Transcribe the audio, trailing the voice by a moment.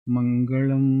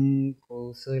Mangalam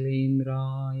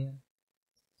Kosalendraya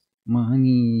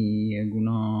Mahaniya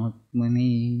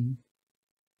Gunatmane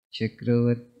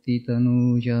Chakravarti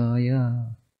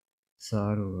Tanujaya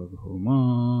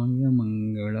Sarvabhaumaya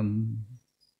Mangalam.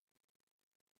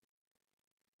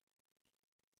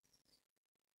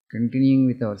 Continuing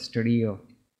with our study of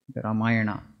the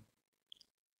Ramayana.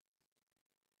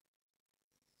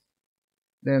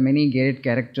 There are many great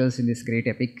characters in this great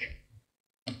epic.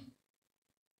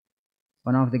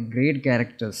 One of the great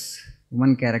characters,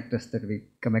 woman characters that we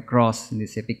come across in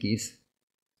this epic is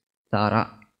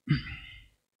Tara.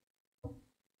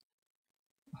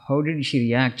 How did she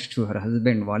react to her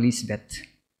husband Vali's death?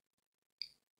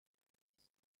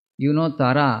 You know,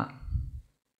 Tara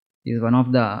is one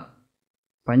of the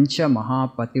Pancha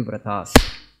Mahapativratas.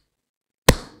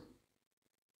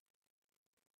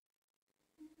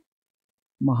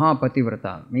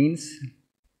 Mahapativrata means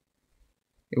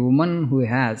a woman who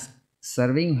has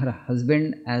serving her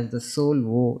husband as the sole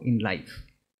vow in life.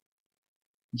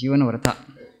 Jivana Vrata.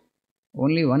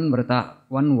 Only one Vrata,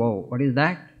 one vow. What is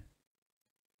that?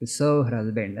 To serve her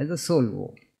husband as the sole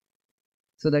vow.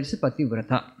 So that's a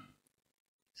Pativrata.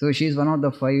 So she is one of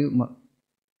the 5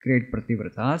 great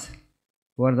Pativratas.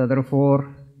 Who are the other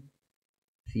 4?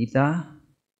 Sita,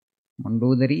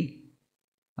 Mandodari,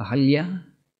 Ahalya,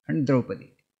 and Draupadi.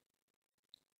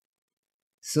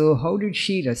 So how did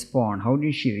she respond? How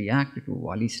did she react to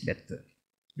Vali's death? It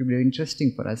will be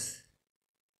interesting for us.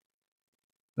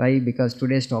 Why? Because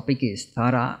today's topic is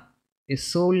Tara, a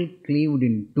soul cleaved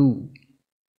in two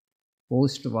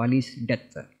post Vali's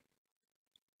death.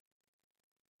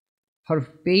 Her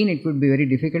pain, it would be very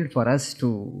difficult for us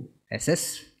to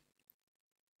assess.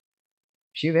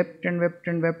 She wept and wept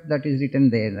and wept, that is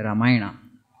written there in the Ramayana.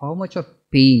 How much of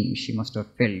pain she must have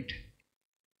felt.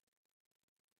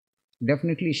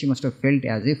 Definitely she must have felt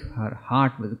as if her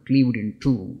heart was cleaved in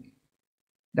two.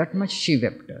 That much she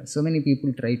wept. So many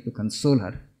people tried to console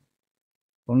her.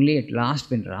 Only at last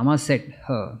when Rama said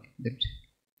her that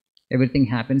everything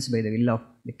happens by the will of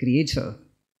the Creator.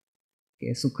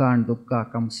 Okay, Sukha and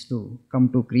Dukkha come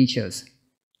to creatures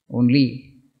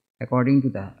only according to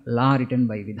the law written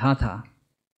by Vidhata.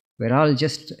 We're all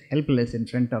just helpless in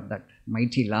front of that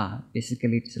mighty law.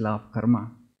 Basically it's the law of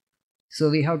karma. So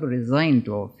we have to resign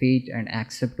to our fate and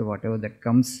accept whatever that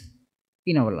comes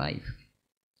in our life.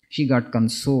 She got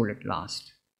consoled at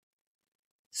last.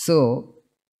 So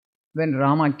when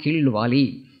Rama killed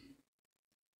Vali,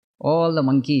 all the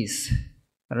monkeys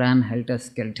ran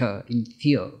helter-skelter in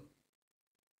fear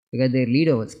because their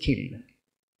leader was killed.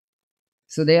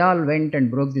 So they all went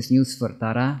and broke this news for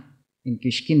Tara in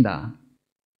Kishkinda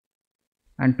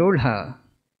and told her,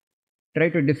 try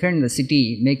to defend the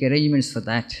city, make arrangements for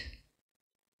that.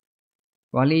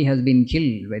 Vali has been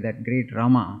killed by that great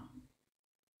Rama.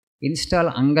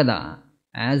 Install Angada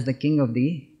as the king of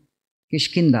the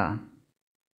Kishkinda.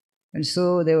 And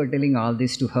so they were telling all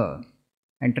this to her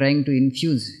and trying to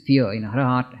infuse fear in her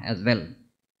heart as well.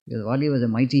 Because Vali was a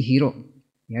mighty hero.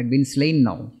 He had been slain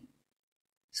now.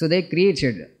 So they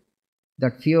created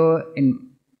that fear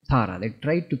in Tara. They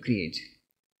tried to create.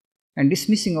 And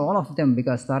dismissing all of them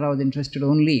because Tara was interested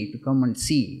only to come and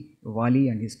see Vali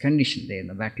and his condition there in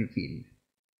the battlefield.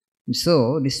 And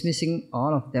so, dismissing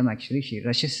all of them, actually, she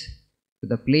rushes to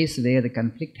the place where the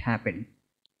conflict happened.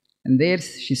 And there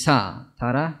she saw,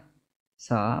 Tara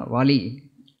saw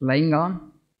Vali lying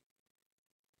on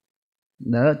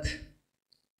the earth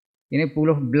in a pool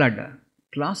of blood,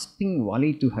 clasping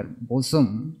Vali to her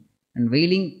bosom and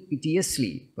wailing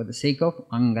piteously for the sake of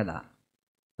Angada.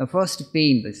 The first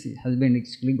pain, the husband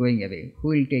is actually going away. Who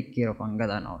will take care of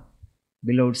Angada now?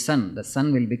 Beloved son, the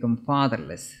son will become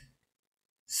fatherless.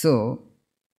 So,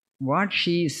 what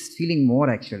she is feeling more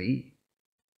actually,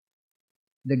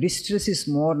 the distress is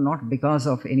more not because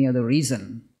of any other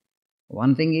reason.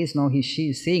 One thing is now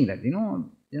she is saying that,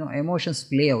 emotions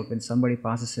play out when somebody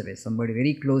passes away, somebody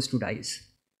very close to dies.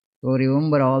 So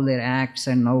remember all their acts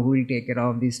and now who will take care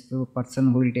of this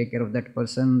person, who will take care of that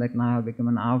person that now have become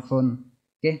an orphan.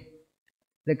 Okay?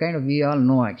 The kind of, we all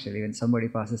know actually when somebody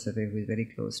passes away who is very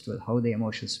close to us, how the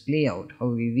emotions play out, how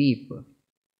we weep.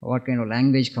 What kind of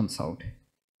language comes out.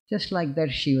 Just like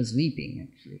that she was weeping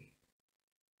actually.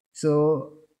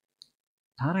 So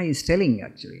Tara is telling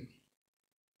actually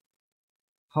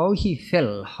how he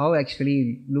fell, how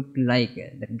actually looked like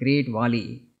that great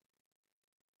Vali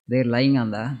there lying on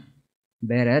the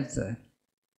bare earth.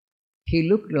 He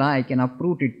looked like an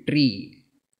uprooted tree,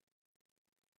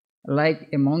 like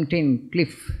a mountain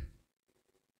cliff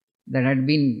that had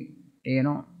been,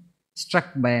 struck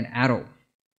by an arrow.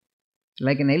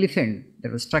 Like an elephant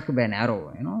that was struck by an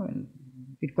arrow, and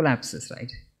it collapses,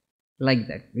 right? like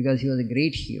that, because he was a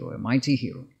great hero, a mighty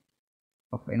hero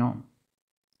of,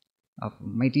 of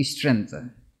mighty strength.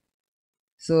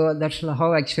 So that's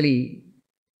how actually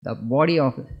the body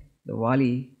of the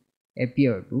Vali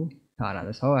appeared to Tara.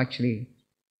 That's how actually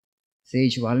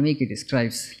sage Valmiki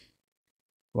describes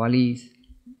Vali's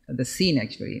the scene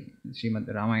actually in Srimad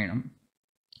Ramayana.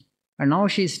 And now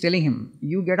she is telling him,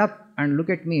 you get up and look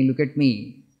at me, look at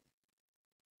me.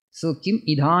 So kim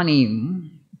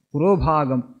idhanim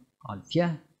purobhagam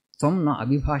adhya tvam na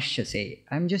abhibhashyase.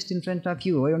 I am just in front of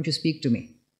you, why don't you speak to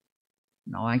me?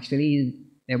 Now actually he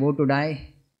is about to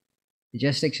die.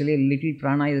 Just actually a little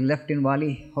prana is left in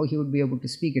Vali, how he would be able to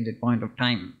speak at that point of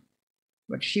time.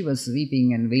 But she was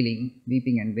weeping and wailing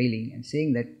and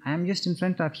saying that I am just in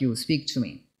front of you, speak to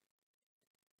me.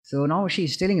 So now she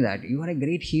is telling that you are a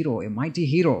great hero, a mighty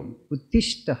hero.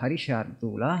 Uttishta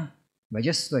harishardula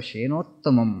vajasva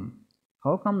shenottamam.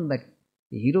 How come that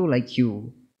a hero like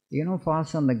you,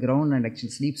 falls on the ground and actually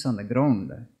sleeps on the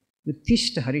ground?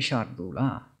 Uttishta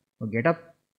harishardula. Get up,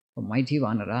 a mighty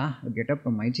vanara, get up, a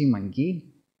mighty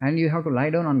monkey, and you have to lie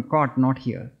down on cot, not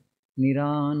here.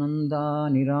 Nirananda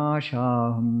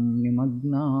nirashaham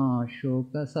nimagna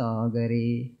shoka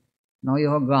sagare. Now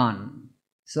you have gone.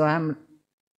 So I am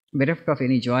bereft of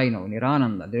any joy now.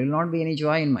 Nirananda. There will not be any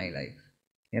joy in my life.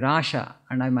 Nirasha,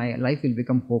 and my life will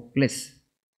become hopeless.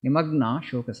 Nimagna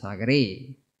shoka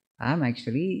sagare. I am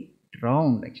actually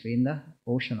drowned in the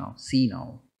ocean of sea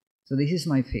now. So this is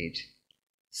my fate.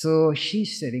 So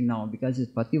she's saying now, because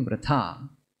it's pativrata,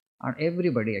 or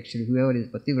everybody actually, whoever is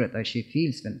pativrata, she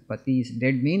feels when pati is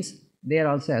dead means they are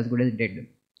also as good as dead.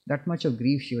 That much of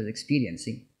grief she was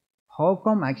experiencing. How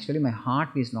come actually my heart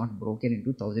is not broken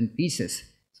into 1,000 pieces?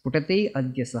 Sputate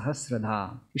adya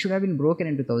sahasradha. It should have been broken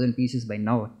into 1,000 pieces by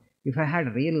now. If I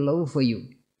had real love for you,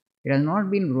 it has not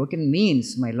been broken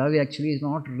means my love actually is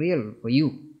not real for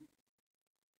you.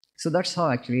 So that's how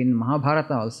actually in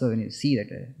Mahabharata also, when you see that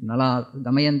Nala,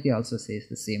 Damayanti also says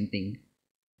the same thing.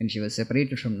 When she was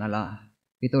separated from Nala,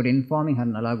 without informing her,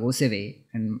 Nala goes away,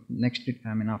 and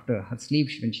after her sleep,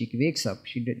 when she wakes up,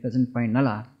 she doesn't find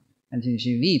Nala, and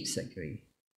she weeps actually.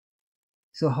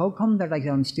 So how come that I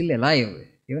am still alive,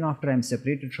 even after I am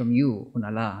separated from you,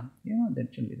 Nala?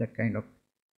 That kind of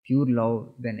pure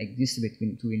love then exists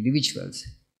between two individuals.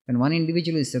 When one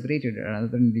individual is separated,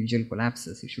 another individual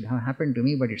collapses. It should have happened to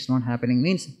me, but it's not happening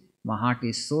means my heart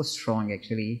is so strong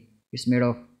actually. It's made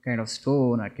of kind of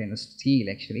stone or kind of steel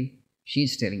actually.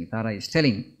 She's telling, Tara is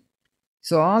telling.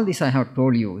 So all this I have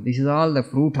told you, this is all the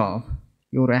fruit of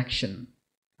your action.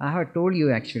 I have told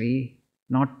you actually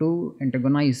not to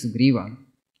antagonize Sugriva.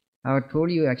 I have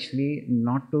told you actually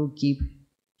not to keep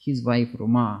his wife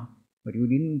Rama, but you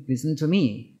didn't listen to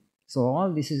me. So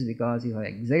all this is because you have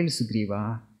exiled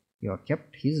Sugriva, you have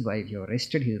kept his wife, you have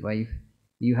arrested his wife,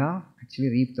 you have actually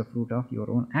reaped the fruit of your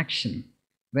own action.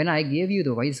 When I gave you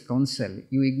the wise counsel,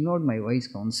 you ignored my wise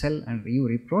counsel and you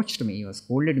reproached me, you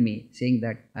scolded me, saying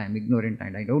that I am ignorant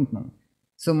and I don't know.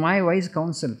 So my wise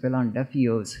counsel fell on deaf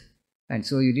ears, and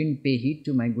so you didn't pay heed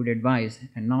to my good advice,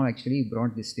 and now actually you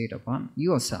brought this fate upon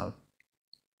yourself.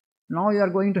 Now you are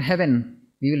going to heaven.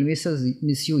 We will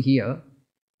miss you here.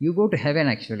 You go to heaven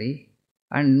actually,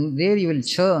 and there you will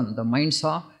churn the minds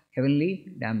of heavenly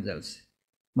damsels,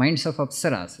 minds of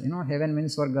apsaras. Heaven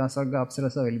means Swarga,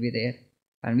 Apsarasa will be there.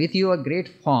 And with your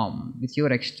great form, with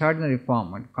your extraordinary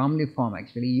form and comely form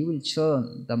actually, you will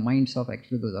churn the minds of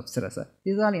actually those apsarasa.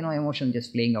 These are, emotion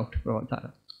just playing out for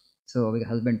Tara. So her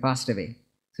husband passed away.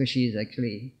 So she is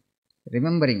actually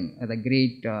remembering the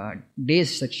great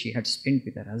days that she had spent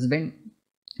with her husband.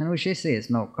 And she says,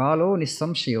 now, Kalo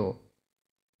nisamshayo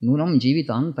nunam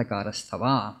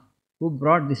jivitantakarastava. Who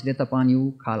brought this death upon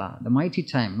you? Kala. The mighty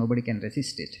time, nobody can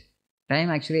resist it.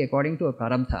 Time actually according to a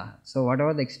prarabdha. So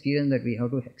whatever the experience that we have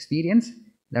to experience,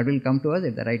 that will come to us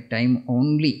at the right time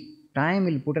only. Time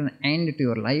will put an end to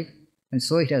your life, and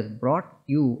so it has brought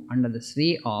you under the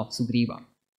sway of Sugriva.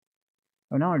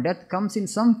 Now death comes in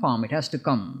some form, it has to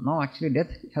come. Now actually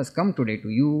death has come today to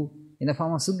you in the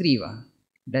form of Sugriva.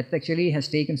 Death actually has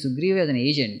taken Sugriva as an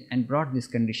agent and brought this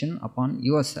condition upon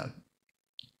yourself.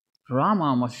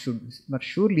 Rama must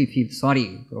surely feel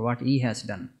sorry for what he has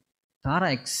done.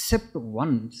 Tara, except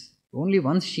once, only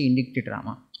once she indicted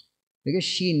Rama, because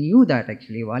she knew that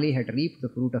actually Vali had reaped the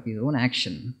fruit of his own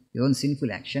action, his own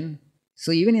sinful action.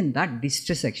 So even in that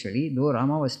distress actually, though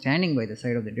Rama was standing by the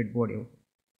side of the dead body of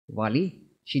Vali,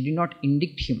 she did not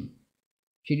indict him.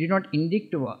 She did not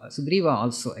indict Sugriva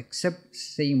also, except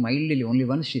saying mildly, only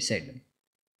once she said.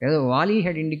 Whether Vali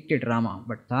had indicted Rama,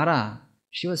 but Tara,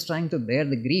 she was trying to bear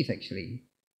the grief actually.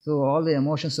 So all the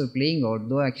emotions were playing out,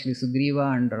 though actually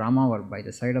Sugriva and Rama were by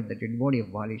the side of the dead body of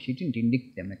Vali. She didn't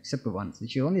indict them except once.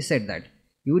 She only said that,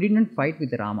 you didn't fight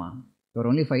with Rama. You were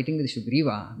only fighting with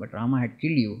Sugriva, but Rama had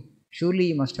killed you. Surely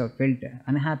he must have felt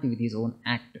unhappy with his own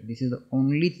act. This is the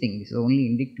only thing, this is the only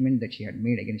indictment that she had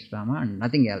made against Rama and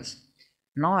nothing else.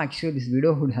 Now actually this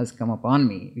widowhood has come upon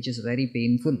me, which is very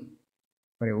painful.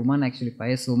 For a woman, actually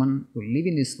pious woman, to live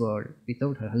in this world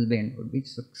without her husband would be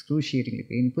excruciatingly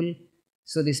painful.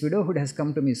 So this widowhood has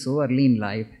come to me so early in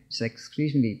life, it's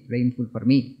extremely painful for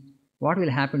me. What will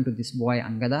happen to this boy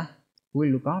Angada? Who will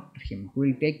look after him? Who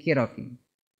will take care of him?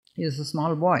 He is a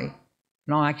small boy.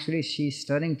 Now actually she is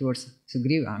turning towards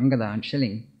Sugriva, Angada and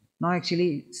telling, now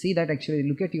actually see that actually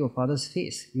look at your father's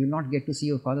face. You will not get to see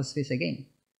your father's face again.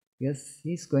 Yes,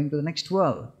 he is going to the next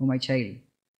world, oh my child.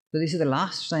 So this is the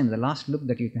last time, the last look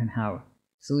that you can have.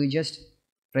 So you just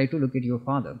try to look at your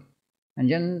father.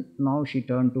 And then now she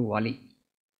turned to Vali.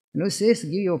 Says,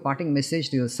 give your parting message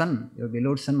to your son, your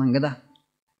beloved son Angada.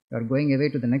 You are going away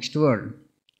to the next world.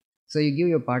 So you give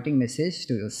your parting message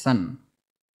to your son.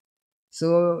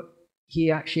 So she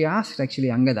asked actually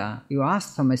Angada, you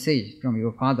asked some message from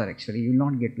your father actually, you will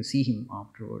not get to see him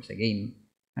afterwards again.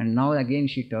 And now again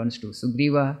she turns to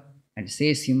Sugriva and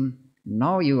says him,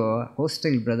 now your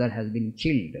hostile brother has been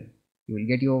killed. You will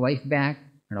get your wife back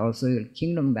and also your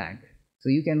kingdom back. So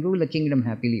you can rule the kingdom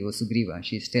happily, O Sugriva,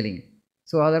 she is telling.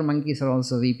 So other monkeys are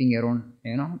also weeping around,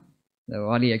 the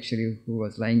Vali actually who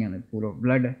was lying in a pool of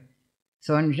blood.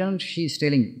 So and then she is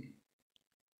telling,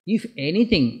 if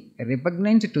anything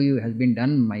repugnant to you has been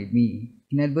done by me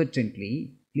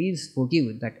inadvertently, please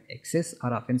forgive that excess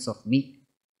or offense of me.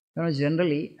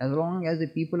 Generally, as long as the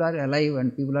people are alive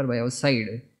and people are by our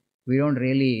side, we don't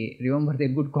really remember their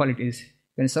good qualities.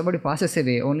 When somebody passes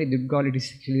away, only the good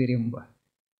qualities actually remember.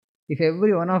 If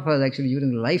every one of us actually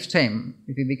during lifetime,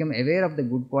 if we become aware of the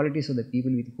good qualities of the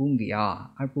people with whom we are,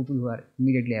 or people who are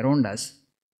immediately around us,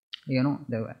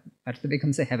 the earth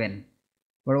becomes a heaven.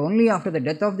 But only after the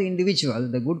death of the individual,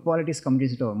 the good qualities come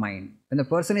into our mind. When the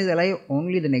person is alive,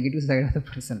 only the negative side of the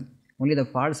person, only the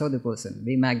faults of the person,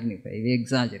 we magnify, we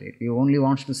exaggerate, we only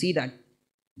want to see that.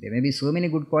 There may be so many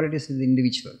good qualities in the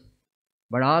individual,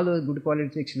 but all those good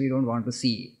qualities actually we don't want to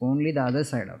see, only the other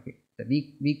side of it. The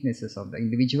weaknesses of the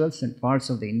individuals and faults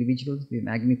of the individuals, we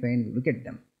magnify and we look at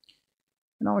them.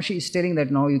 Now she is telling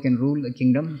that now you can rule the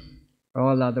kingdom.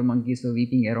 All the other monkeys were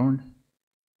weeping around.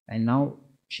 And now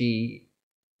she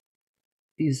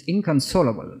is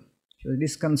inconsolable. She was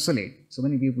disconsolate. So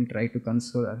many people tried to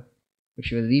console her. But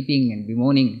she was weeping and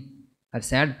bemoaning her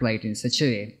sad plight in such a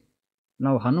way.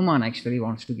 Now Hanuman actually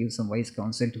wants to give some wise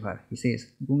counsel to her. He says,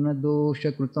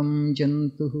 Gunadosha krutam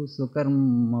jantuhu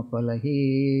sukarma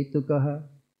palahetukaha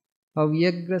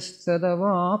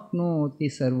avyagrastadavapnoti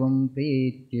sarvam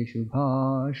pretya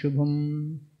shubha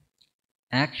shubham.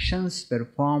 Actions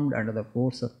performed under the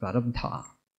force of prarabdha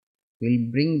will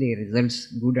bring their results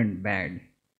good and bad,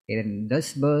 either in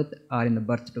this birth or in the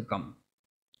birth to come.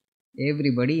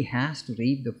 Everybody has to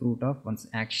reap the fruit of one's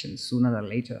actions sooner or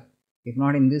later. If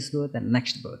not in this birth, then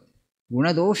next birth.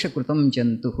 Gunadosha krutam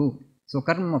jantuhu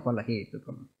swakarma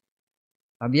palahetukam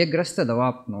abhyagrasta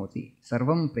davapnoti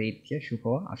sarvam pretya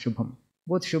shubha ashubham.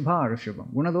 Both shubha or ashubham.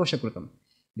 Gunadosha krutam.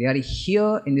 We are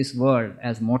here in this world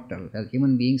as mortal, as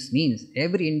human beings, means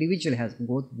every individual has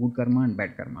both good karma and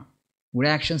bad karma. Good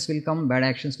actions will come, bad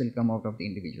actions will come out of the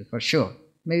individual, for sure.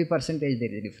 Maybe percentage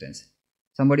there is a difference.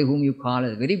 Somebody whom you call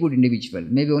a very good individual,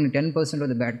 maybe only 10% of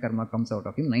the bad karma comes out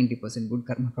of him, 90% good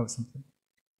karma comes out of him.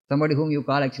 Somebody whom you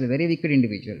call actually a very wicked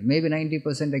individual, maybe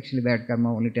 90% actually bad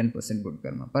karma, only 10% good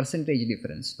karma. Percentage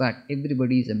difference, but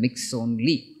everybody is a mix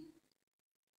only.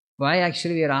 Why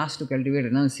actually we are asked to cultivate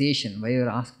renunciation? Why we are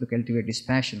asked to cultivate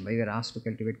dispassion? Why we are asked to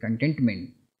cultivate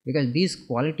contentment? Because these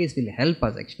qualities will help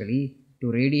us actually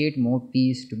to radiate more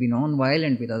peace, to be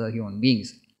non-violent with other human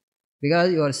beings.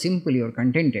 Because you are simple, you are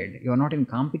contented, you are not in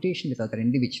competition with other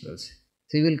individuals.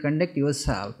 So you will conduct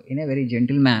yourself in a very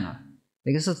gentle manner.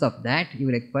 Because of that, you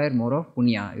will acquire more of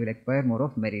punya, you will acquire more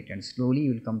of merit, and slowly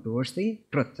you will come towards the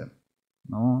truth.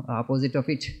 No, the opposite of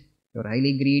it. You are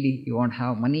highly greedy, you won't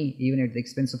have money even at the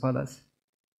expense of others.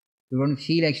 You don't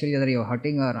feel actually whether you are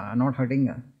hurting or not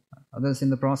hurting others in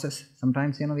the process.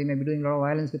 Sometimes we may be doing a lot of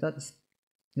violence with others.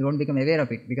 You don't become aware of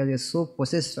it because we are so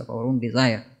possessed of our own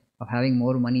desire of having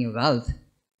more money or wealth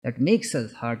that makes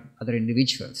us hurt other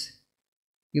individuals.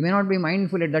 You may not be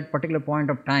mindful at that particular point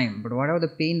of time, but whatever the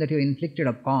pain that you inflicted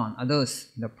upon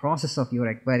others in the process of your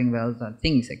acquiring wealth are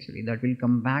things actually that will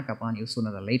come back upon you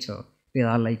sooner or later, because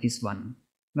our life is one.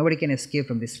 Nobody can escape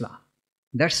from this law.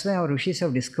 That's why our rishis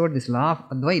have discovered this law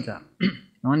of Advaita,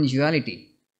 non-duality,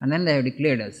 and then they have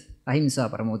declared us ahimsa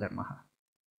paramo dharmaha.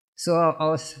 So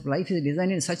our life is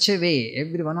designed in such a way,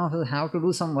 every one of us have to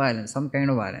do some violence, some kind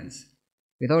of violence.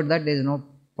 Without that, there is no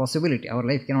possibility. Our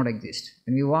life cannot exist.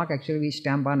 When we walk, actually, we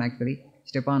step on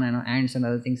ants and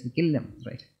other things, we kill them,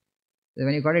 right? So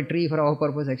when you cut a tree for our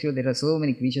purpose, actually, there are so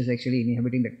many creatures actually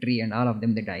inhabiting the tree, and all of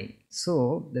them they die.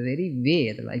 So the very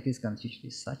way the life is constituted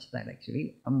is such that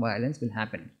actually some violence will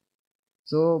happen.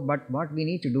 So, but what we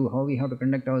need to do, how we have to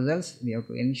conduct ourselves, we have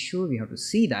to ensure, we have to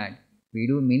see that we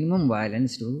do minimum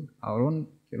violence to our own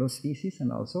fellow species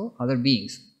and also other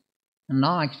beings. And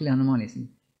now actually Hanuman is saying,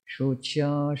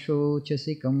 Shocha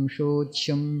shochasikam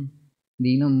shocham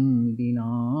dinam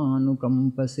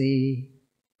dinanukampase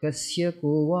kasya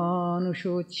kovanu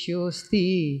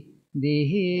shochyosti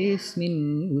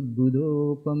dehesmin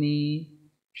udbudopame.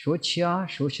 Shocha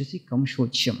shochasikam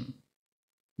shocham.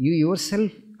 You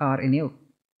yourself are in a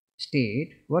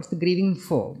state, what's the grieving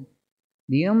for?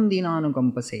 Dinam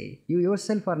dinanukampase. You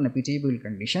yourself are in a pitiable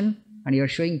condition and you are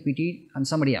showing pity on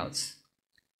somebody else.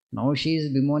 Now she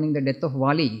is bemoaning the death of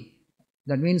Vali.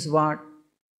 That means what?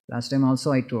 Last time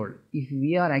also I told, if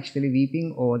we are actually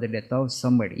weeping over the death of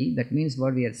somebody, that means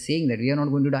what we are saying, that we are not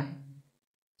going to die.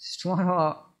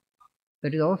 Tomorrow,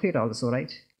 that is our fate also,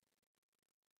 right?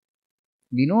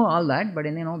 We know all that, but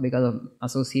because of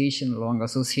association, long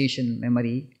association,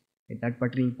 memory, at that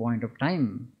particular point of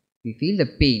time, we feel the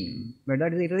pain, but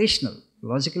that is irrational.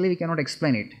 Logically, we cannot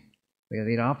explain it. Because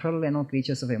we are after all,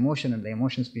 creatures of emotion, and the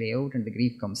emotions play out and the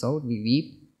grief comes out, we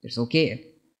weep, it's okay.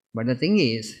 But the thing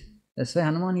is, that's why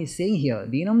Hanuman is saying here,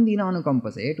 Dinam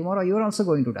dinanukampase, tomorrow you are also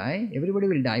going to die, everybody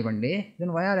will die one day,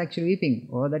 then why are you actually weeping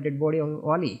over the dead body of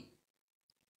Vali?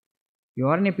 You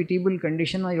are in a pitiable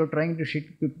condition or you are trying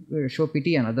to show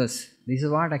pity on others. This is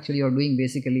what actually you are doing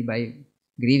basically by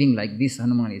grieving like this.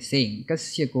 Hanuman is saying,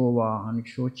 Kasya kova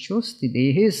hanshochosti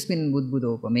dehesmin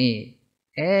budbudopame.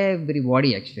 Every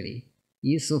body actually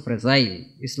is so fragile.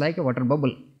 It's like a water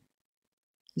bubble.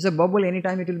 It's a bubble,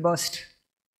 anytime it will burst.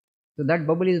 So that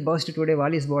bubble is burst today,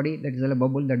 Vali's body, that is a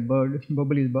bubble, that bird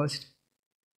bubble is burst.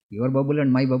 Your bubble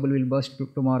and my bubble will burst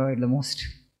tomorrow at the most.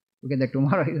 Okay, the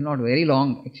tomorrow is not very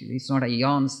long actually, it's not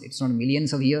eons, it's not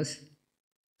millions of years.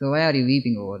 So why are you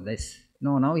weeping over this?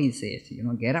 No, now he says,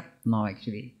 get up now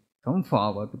actually, come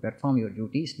forward to perform your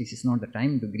duties. This is not the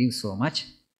time to grieve so much.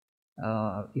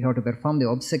 You have to perform the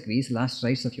obsequies, last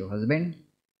rites of your husband.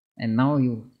 And now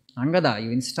Angada,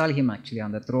 you install him actually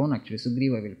on the throne. Actually,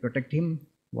 Sugriva will protect him.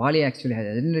 Vali actually has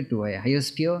ascended to a higher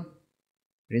sphere.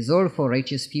 Reserved for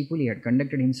righteous people, he had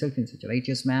conducted himself in such a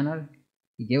righteous manner.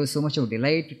 He gave so much of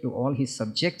delight to all his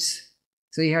subjects.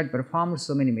 So he had performed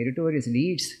so many meritorious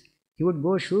deeds. He would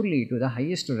go surely to the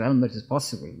highest realm that is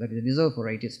possible, that is reserved for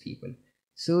righteous people.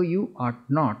 So you ought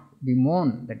not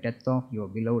bemoan the death of your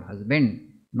beloved husband.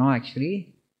 Now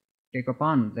actually take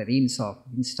upon the reins of,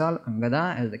 install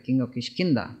Angada as the king of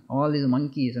Kishkinda. All these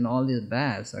monkeys and all these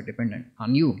bears are dependent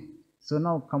on you. So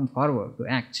now come forward to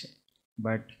act.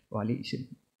 But Vali,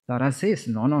 Tara says,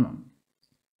 no.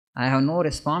 I have no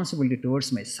responsibility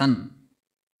towards my son.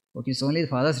 Okay, it's only the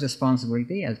father's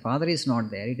responsibility. As father is not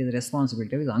there, it is the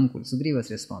responsibility of his uncle, Sugriva's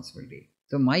responsibility.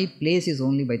 So my place is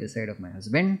only by the side of my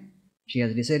husband. She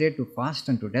has decided to fast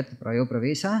unto death, prayo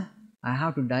pravesa. I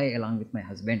have to die along with my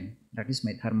husband. That is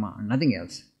my dharma, nothing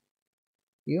else.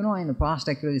 In the past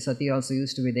actually sati also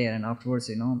used to be there, and afterwards,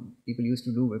 people used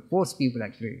to force people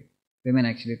actually, women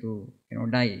actually to,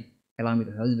 die along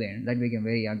with the husband. That became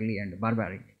very ugly and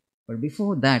barbaric. But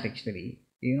before that actually,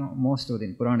 most of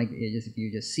the Puranic ages, if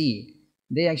you just see,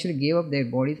 they actually gave up their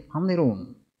bodies on their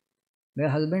own. Their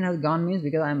husband has gone means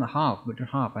because I am a half, better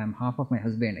half. I am half of my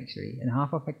husband actually. And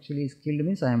half of actually is killed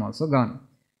means I am also gone.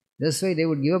 This way they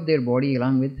would give up their body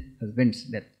along with husband's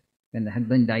death when the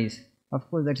husband dies. Of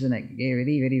course, that's a very,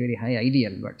 very, very high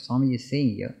ideal. But Swami is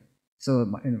saying here. So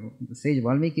the sage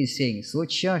Valmiki is saying,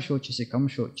 Sochya shochasikam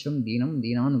shocham dinam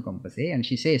dinanukampase. And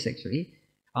she says actually,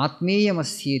 Atmeyam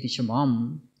asyeti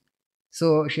shamam.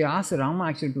 So she asked Rama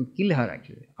actually to kill her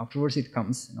actually. Afterwards it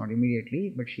comes, not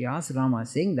immediately, but she asked Rama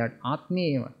saying that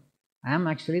Atmeyam, I am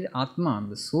actually the Atma,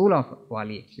 the soul of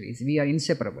Vali actually. We are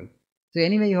inseparable. So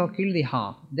anyway, you have killed the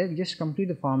half. Then just complete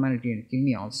the formality and kill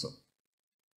me also.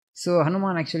 So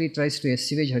Hanuman actually tries to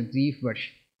assuage her grief, but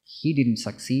he didn't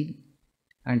succeed.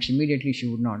 And immediately she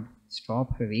would not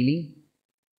stop her wailing.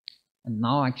 And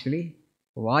now actually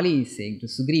Vali is saying to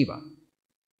Sugriva.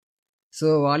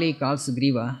 So Vali calls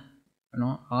Sugriva,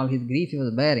 all his grief he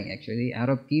was bearing actually. The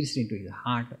arrow pierced into his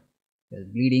heart. He was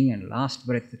bleeding, and last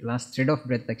thread of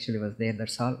breath actually was there,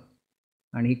 that's all.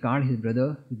 And he called his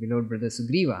brother, his beloved brother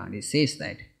Sugriva, and he says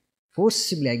that,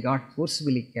 I got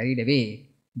forcibly carried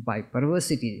away by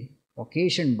perversity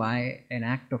occasioned by an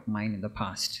act of mine in the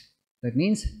past. That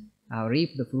means I have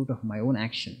reaped the fruit of my own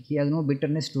action. He has no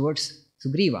bitterness towards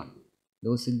Sugriva.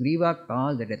 Though Sugriva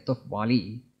caused the death of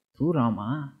Vali through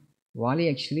Rama, Vali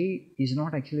actually is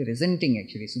not actually resenting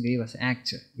Sugriva's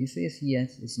act. He says,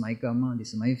 yes, it's my karma,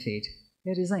 this is my fate.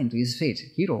 He resigned to his fate.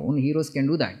 Only heroes can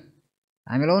do that.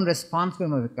 I am alone responsible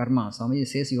for my karma. Swamiji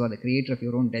says you are the creator of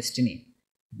your own destiny.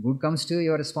 Good comes to you,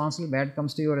 you are responsible. Bad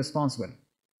comes to you, you are responsible.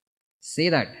 Say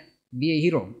that. Be a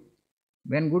hero.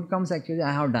 When good comes, actually,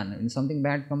 I have done. When something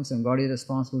bad comes, and God is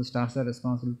responsible, stars are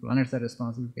responsible, planets are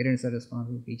responsible, parents are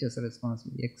responsible, teachers are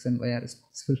responsible, X and Y are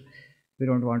responsible. We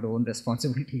don't want to own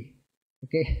responsibility.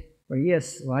 Okay? But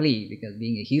yes, Vali, because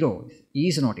being a hero, he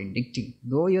is not indicting.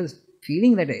 Though he was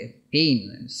feeling that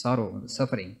pain and sorrow and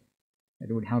suffering, that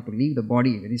he would have to leave the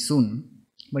body very soon,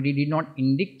 but he did not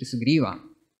indict Sugriva.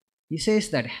 He says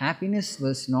that happiness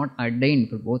was not ordained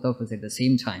for both of us at the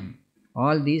same time.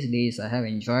 All these days I have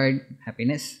enjoyed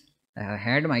happiness. I have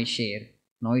had my share.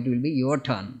 Now it will be your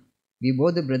turn. We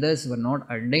both the brothers were not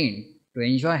ordained to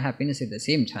enjoy happiness at the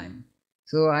same time.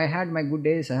 So I had my good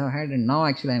days I have had, and now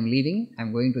actually I am leaving. I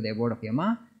am going to the abode of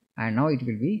Yama, and now it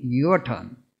will be your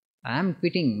turn. I am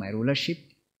quitting my rulership.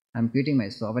 I am quitting my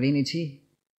sovereignty.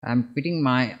 I am quitting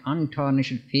my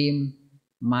untarnished fame,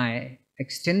 my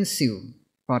extensive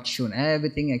fortune,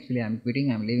 everything actually I am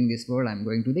quitting. I am leaving this world. I am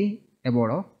going to the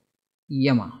abode of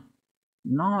Yama.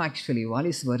 Now actually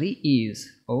Vali's worry is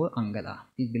over Angada,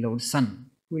 his beloved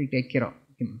son, who will take care of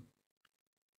him.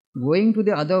 Going to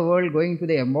the other world, going to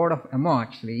the abode of Yama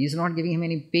actually is not giving him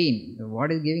any pain.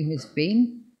 What is giving him his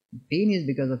pain? Pain is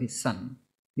because of his son.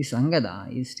 This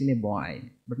Angada is still a boy,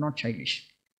 but not childish.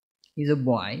 He is a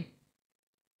boy,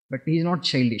 but he is not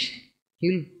childish. He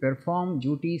will perform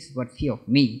duties worthy of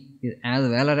me. He is as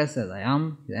valorous as I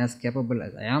am, he is as capable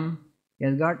as I am. He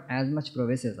has got as much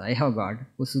prowess as I have got.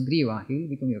 For Sugriva, he will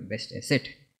become your best asset.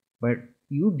 But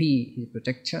you be his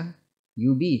protector,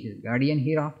 you be his guardian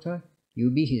hereafter,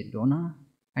 you be his donor,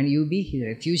 and you be his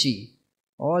refugee.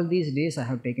 All these days I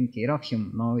have taken care of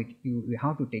him. Now you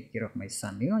have to take care of my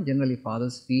son. Generally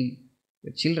fathers feel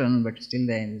the children, but still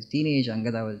they are in his teenage.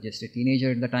 Angada was just a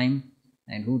teenager at the time.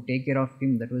 And who take care of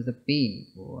him, that was the pain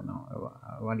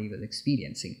Vali was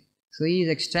experiencing. So he is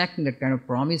extracting that kind of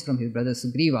promise from his brother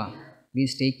Sugriva.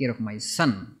 Please take care of my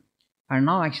son. And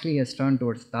now actually he has turned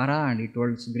towards Tara and he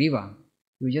told Sugriva,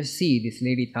 you just see this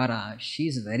lady Tara, she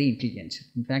is very intelligent.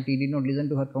 In fact, he did not listen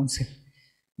to her counsel.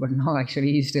 But now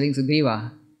actually he is telling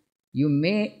Sugriva, you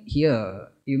may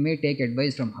take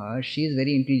advice from her, she is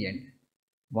very intelligent.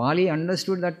 Vali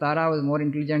understood that Tara was more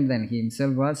intelligent than he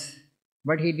himself was,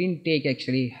 but he didn't take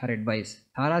actually her advice.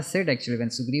 Tara said actually when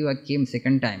Sugriva came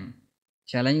second time,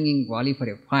 challenging Vali for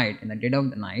a fight in the dead of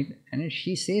the night, and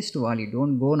she says to Vali,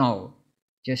 don't go now.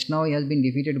 Just now he has been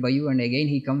defeated by you, and again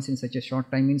he comes in such a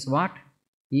short time. Means what?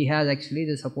 He has actually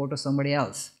the support of somebody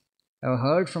else. I have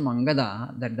heard from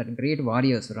Angada that the great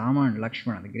warriors, Rama and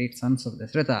Lakshmana, the great sons of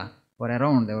Dasharatha, were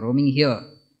around, they were roaming here.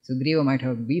 Sugriva might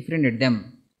have befriended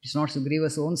them. It's not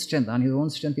Sugriva's own strength. On his own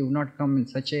strength he would not come in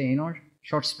such a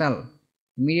short spell.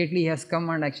 Immediately he has come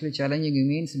and actually challenging you,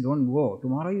 means don't go.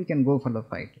 Tomorrow you can go for the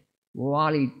fight.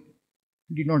 Vali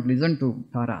did not listen to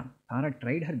Tara. Tara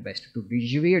tried her best to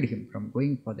dissuade him from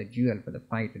going for the duel, for the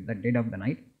fight at the dead of the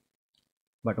night.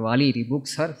 But Vali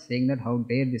rebukes her, saying that how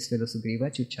dare this fellow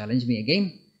Sugriva to challenge me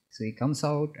again. So he comes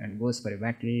out and goes for a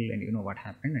battle, and you know what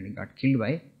happened, and he got killed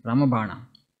by Ramabana.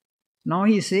 Now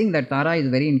he is saying that Tara is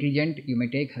very intelligent, you may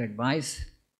take her advice.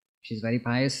 She is very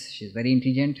pious, she is very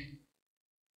intelligent.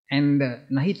 And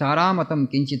nahi Tara matam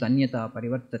kinchit anyata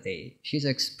parivartate. She is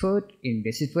expert in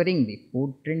deciphering the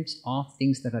portents of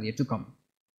things that are yet to come.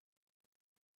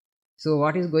 So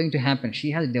what is going to happen?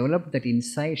 She has developed that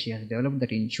insight, she has developed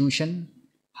that intuition.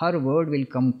 Her word will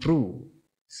come true.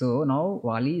 So now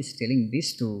Vali is telling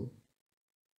this to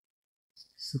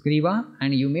Sugriva,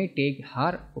 and you may take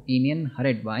her opinion, her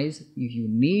advice if you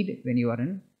need when you are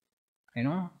in,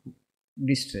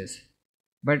 distress.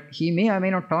 But he may or may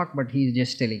not talk, but he is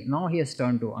just telling. Now he has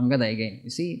turned to Angada again.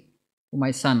 You see,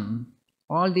 my son,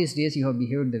 all these days you have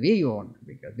behaved the way you want,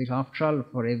 because after all,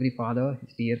 for every father,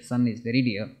 his dear son is very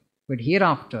dear. But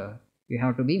hereafter, you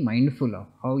have to be mindful of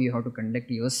how you have to conduct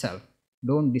yourself.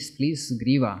 Don't displease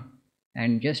Sugriva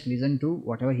and just listen to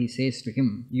whatever he says to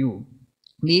him. You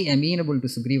be amenable to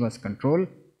Sugriva's control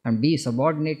and be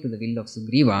subordinate to the will of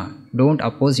Sugriva. Don't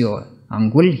oppose your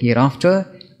uncle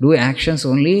hereafter. Do actions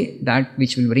only that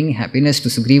which will bring happiness to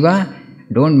Sugriva.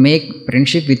 Don't make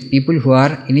friendship with people who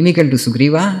are inimical to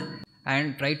Sugriva,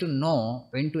 and try to know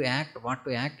when to act, what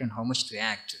to act, and how much to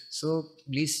act. So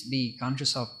please be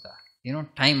conscious of the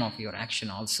time of your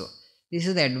action also. This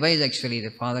is the advice actually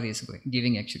the father is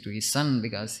giving actually to his son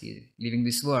because he is leaving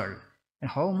this world. And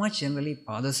how much generally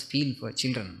fathers feel for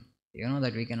children,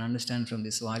 that we can understand from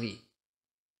this Vali.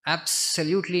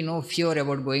 Absolutely no fear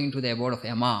about going to the abode of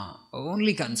Yama.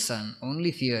 Only concern,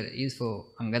 only fear is for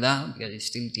Angada because he's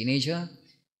still teenager.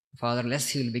 Fatherless,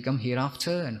 he will become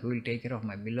hereafter, and who will take care of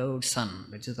my beloved son?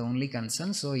 That is the only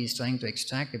concern. So he is trying to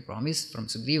extract a promise from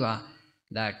Sugriva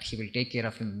that he will take care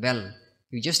of him well.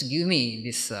 You just give me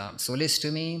this solace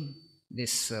to me,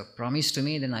 this promise to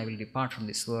me, then I will depart from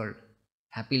this world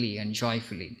happily and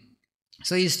joyfully.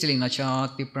 So he is telling,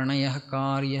 Nachatpi pranayah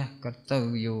karyah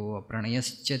kartavyo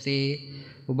pranayaschate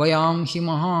ubayam hi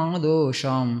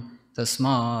mahadosham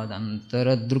tasmad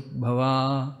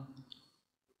antaradrukbhava.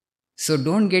 So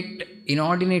don't get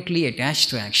inordinately attached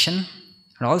to action,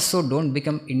 and also don't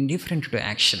become indifferent to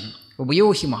action.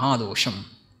 Ubayo hi mahadosham.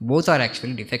 Both are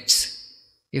actually defects.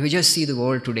 If you just see the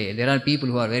world today, there are people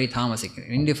who are very tamasic,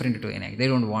 indifferent to an act. They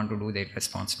don't want to do their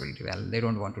responsibility well. They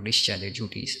don't want to discharge their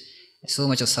duties. So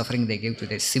much of suffering they give to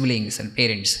their siblings and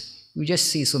parents. You just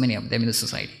see so many of them in the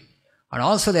society. And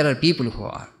also there are people who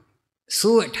are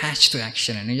so attached to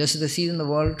action. And you just see in the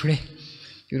world today,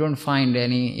 you don't find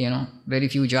any, very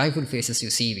few joyful faces you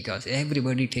see because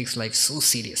everybody takes life so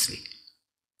seriously.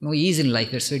 No ease in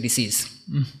life, that's why disease.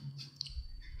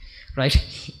 Right?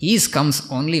 Ease comes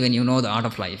only when you know the art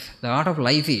of life. The art of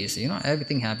life is,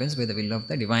 everything happens by the will of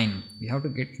the divine. We have to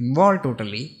get involved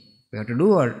totally. We have to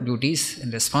do our duties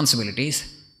and responsibilities,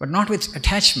 but not with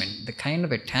attachment. The kind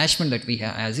of attachment that we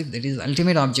have as if that is the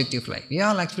ultimate objective of life. We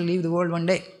all actually leave the world one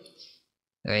day.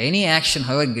 Any action,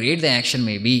 however great the action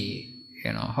may be,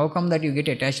 how come that you get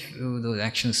attached to those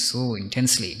actions so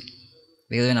intensely?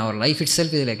 Because in our life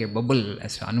itself is like a bubble,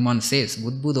 as Hanuman says,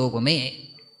 Budbudopame.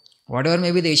 Whatever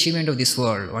may be the achievement of this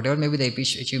world, whatever may be the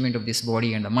achievement of this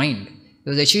body and the mind,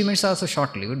 those achievements are also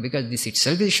short-lived because this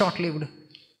itself is short-lived.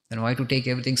 Then why to take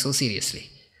everything so seriously?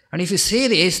 And if you say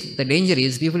this, the danger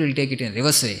is people will take it in a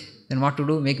reverse way. Then what to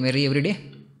do? Make merry every day?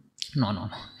 No.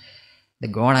 The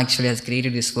God actually has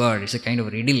created this world. It's a kind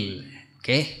of riddle.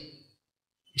 Okay?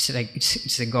 It's like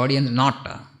it's a Gordian knot.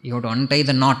 You have to untie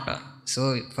the knot.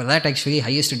 So for that actually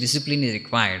highest discipline is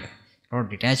required. Or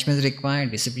detachment is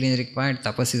required, discipline is required,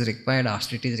 tapas is required,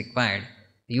 austerity is required.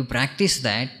 You practice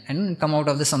that and come out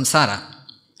of the samsara.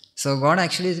 So God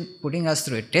actually is putting us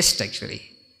through a test actually.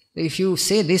 If you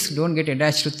say this, don't get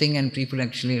attached to thing and people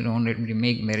actually don't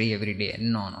make merry every day.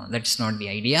 No, that's not the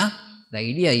idea. The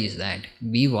idea is that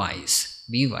be wise.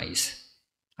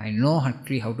 I know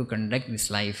actually how to conduct this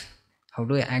life, how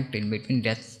to act in between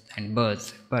death and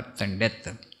birth and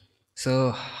death.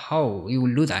 So how you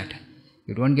will do that?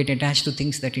 You don't get attached to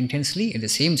things that intensely. At the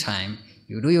same time,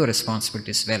 you do your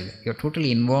responsibilities well. You're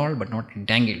totally involved but not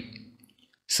entangled.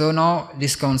 So now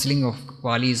this counseling of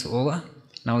Vali is over.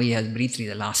 Now he has breathed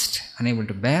the last, unable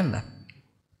to bear the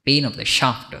pain of the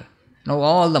shaft. Now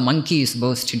all the monkeys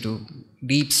burst into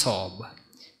deep sob.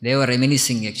 They were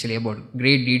reminiscing actually about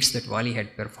great deeds that Vali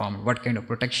had performed, what kind of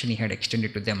protection he had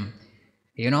extended to them.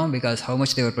 Because how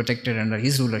much they were protected under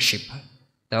his rulership.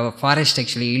 The forest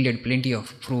actually yielded plenty of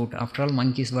fruit. After all,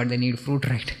 monkeys, what they need fruit,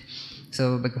 right?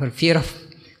 So, because for fear of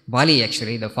Vali,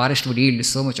 actually, the forest would yield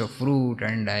so much of fruit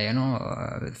and,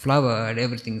 flower and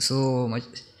everything, so much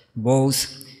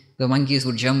boughs. The monkeys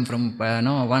would jump from,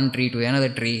 one tree to another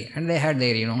tree, and they had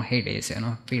their, heydays,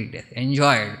 field days,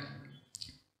 enjoyed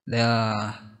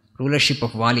the rulership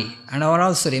of Vali, and are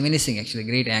also reminiscing, actually,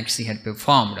 great acts he had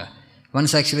performed.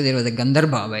 Once, actually, there was a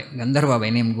Gandharva by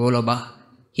name Golaba.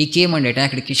 He came and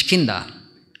attacked Kishkinda,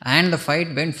 and the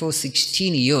fight went for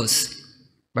 16 years.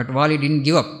 But Vali didn't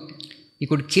give up. He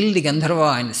could kill the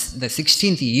Gandharva in the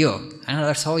 16th year, and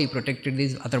that's how he protected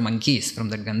these other monkeys from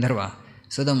that Gandharva.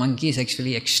 So the monkeys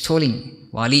actually extolling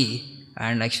Vali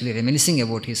and actually reminiscing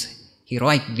about his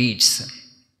heroic deeds.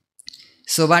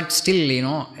 So, but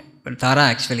still, Tara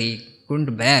actually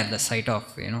couldn't bear the sight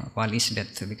of, Vali's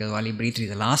death because Vali breathed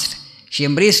the last. She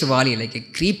embraced Vali like a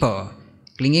creeper,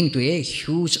 clinging to a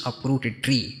huge uprooted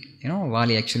tree.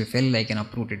 Vali actually fell like an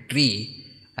uprooted tree,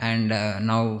 and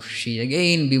now she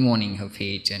again bemoaning her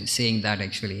fate and saying that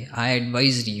actually, I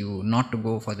advised you not to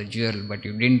go for the jewel, but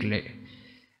you didn't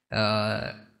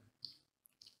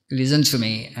listen to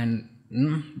me and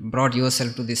brought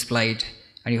yourself to this plight,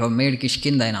 and you have made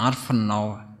Kishkinda an orphan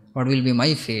now. What will be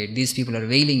my fate? These people are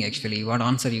wailing actually. What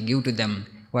answer you give to them?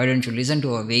 Why don't you listen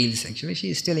to our wails? Actually, she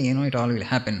is telling, it all will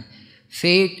happen.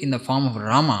 Fate in the form of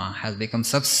Rama has become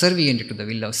subservient to the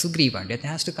will of Sugriva. Death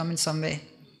has to come in some way.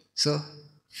 So,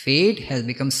 Fate has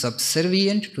become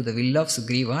subservient to the will of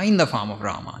Sugriva in the form of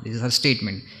Rama. This is her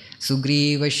statement.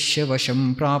 Sugrivasya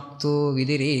vasham prapto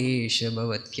vidiresha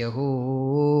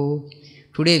bhavatyaho.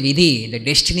 Today Vidhi, the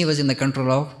destiny was in the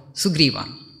control of Sugriva.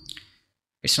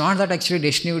 It's not that actually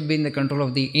destiny would be in the control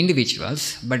of the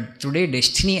individuals, but today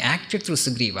destiny acted through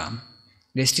Sugriva.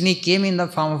 Destiny came in the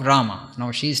form of Rama.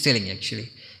 Now she is telling actually,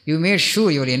 you made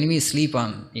sure your enemies sleep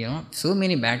on, so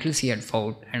many battles he had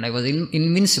fought, and I was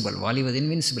invincible. Vali was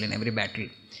invincible in every battle.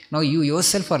 Now you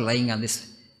yourself are lying on this,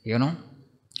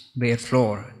 bare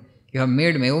floor. You have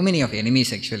made so many of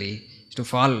enemies actually to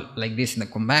fall like this in the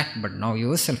combat, but now you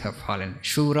yourself have fallen.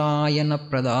 Shurayana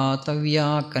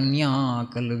pradatavya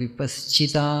kanya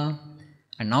kalvipaschita.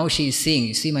 And now she is saying,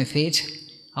 you see my fate?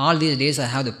 All these days I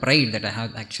have the pride that I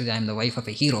am the wife of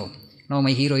a hero. Now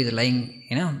my hero is lying,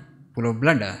 full of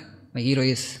blood. My hero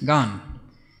is gone.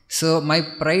 So my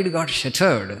pride got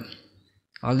shattered.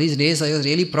 All these days I was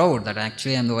really proud that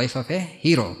actually I am the wife of a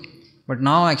hero. But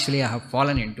now actually I have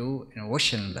fallen into an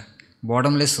ocean, the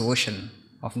bottomless ocean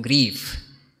of grief.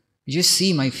 You just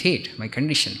see my fate, my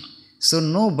condition. So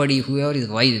nobody, whoever is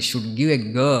wise, should give a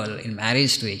girl in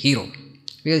marriage to a hero.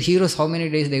 Because heroes, how many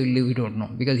days they will live, we don't know.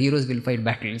 Because heroes will fight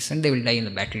battles and they will die in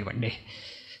the battle one day.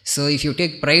 So if you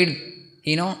take pride,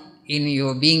 in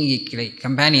your being a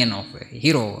companion of a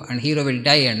hero, and hero will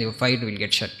die and your fight will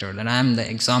get shattered, and I am the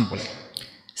example.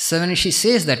 So when she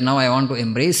says that now I want to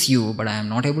embrace you, but I am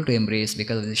not able to embrace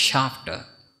because of the shaft,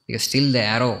 because still the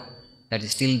arrow that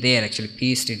is still there actually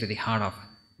pierced into the heart of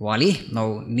Vali.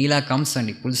 Now Neela comes and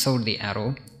he pulls out the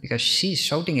arrow because she is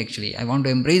shouting actually, I want to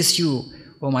embrace you,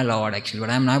 oh my lord actually, but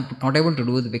I am not able to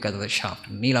do it because of the shaft.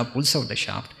 Neela pulls out the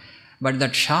shaft, but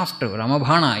that shaft,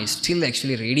 Ramabhana, is still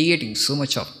actually radiating so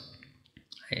much of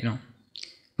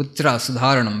Putra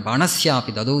Sudharanam,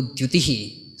 Banasyapi Dado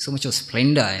Dyutihi, so much of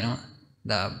splendor,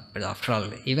 after all,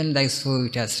 even though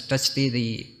it has touched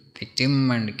the victim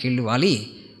and killed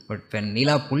Vali, but when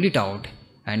Neela pulled it out,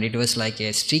 and it was like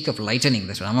a streak of lightning,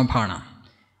 that's Ramabhana.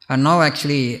 And now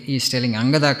actually he is telling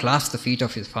Angada clasped the feet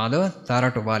of his father,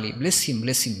 Tara to Vali, bless him,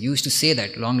 bless him. You used to say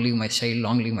that, long live my child,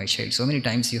 long live my child. So many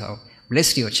times you have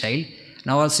blessed your child,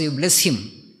 now also you bless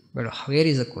him. But where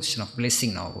is the question of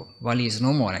blessing now? Vali is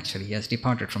no more actually, he has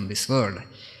departed from this world.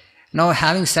 Now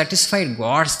having satisfied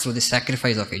gods through the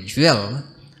sacrifice of a jewel,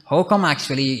 how come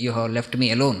actually you have left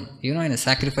me alone? In a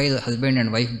sacrifice, husband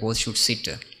and wife both should sit.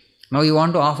 Now you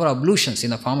want to offer ablutions in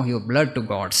the form of your blood to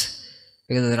gods.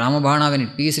 Because the Ramabhana, when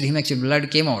it pierced him, actually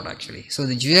blood came out actually. So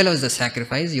the jewel was the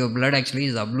sacrifice, your blood actually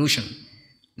is the ablution.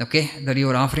 Okay, that you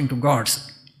are offering to gods.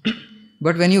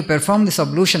 But when you perform this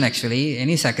ablution actually,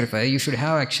 any sacrifice, you should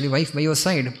have actually wife by your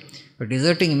side. But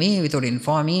deserting me without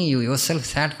informing me, you yourself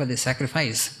sat for the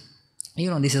sacrifice.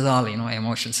 This is all,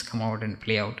 emotions come out and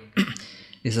play out.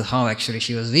 This is how actually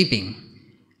she was weeping.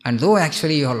 And though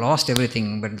actually you have lost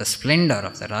everything, but the splendor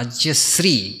of the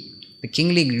Rajyasri, the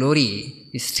kingly glory,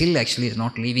 is still actually is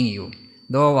not leaving you.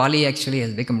 Though Vali actually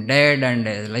has become dead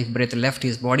and life breath left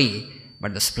his body,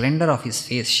 but the splendor of his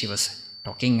face, she was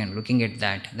talking and looking at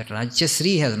that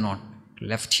Rajyasri has not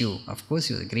left you. Of course,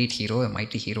 he was a great hero, a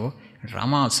mighty hero.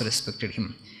 Rama also respected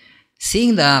him.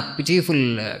 Seeing the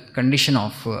pitiful condition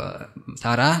of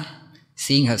Tara,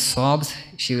 seeing her sobs,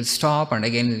 she will stop and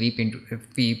again weep.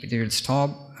 She will stop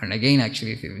and again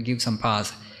actually if you give some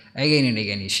pause, again and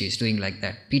again she is doing like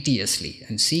that piteously.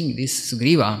 And seeing this,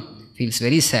 Sugriva feels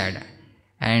very sad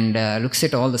and looks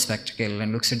at all the spectacle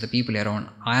and looks at the people around.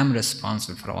 I am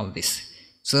responsible for all this.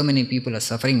 So many people are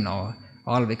suffering now,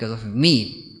 all because of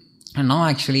me. And now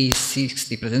actually he seeks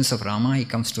the presence of Rama. He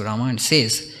comes to Rama and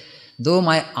says, though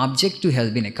my objective has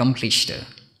been accomplished,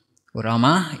 O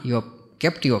Rama, you have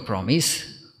kept your promise,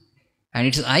 and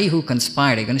it is I who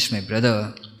conspired against my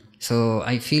brother. So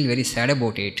I feel very sad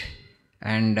about it.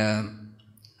 And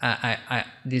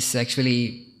this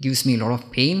actually gives me a lot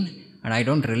of pain, and I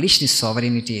don't relish this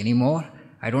sovereignty anymore.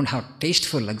 I don't have taste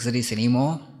for luxuries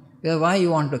anymore. Well, why you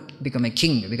want to become a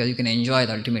king? Because you can enjoy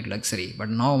the ultimate luxury. But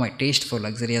now my taste for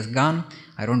luxury has gone.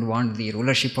 I don't want the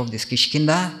rulership of this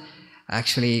Kishkinda.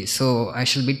 Actually, so I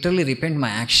shall bitterly repent my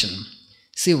action.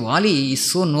 See, Vali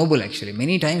is so noble actually.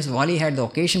 Many times Vali had the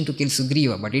occasion to kill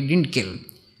Sugriva, but he didn't kill.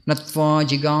 Natva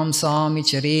jigam sami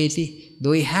chareti.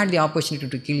 Though he had the opportunity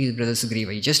to kill his brother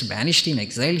Sugriva, he just banished him,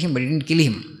 exiled him, but he didn't kill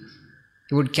him.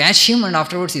 He would catch him and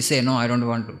afterwards he say, no, I don't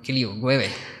want to kill you. Go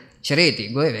away.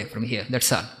 Chareti, go away from here.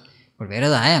 That's all. But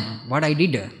whereas I am, what I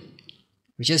did,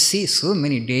 we just see so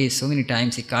many days, so many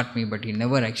times he caught me, but he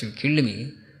never actually killed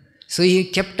me. So he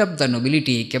kept up the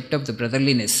nobility, he kept up the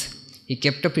brotherliness, he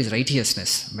kept up his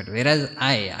righteousness. But whereas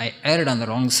I erred on the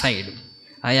wrong side,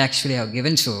 I actually have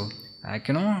given so Like,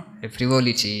 a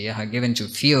frivolity, I have given to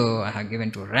fear, I have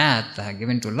given to wrath, I have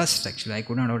given to lust. Actually, I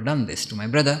could not have done this to my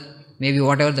brother. Maybe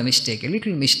whatever the mistake, a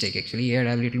little mistake actually, he had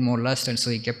a little more lust and so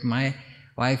he kept my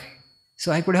wife.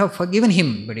 So I could have forgiven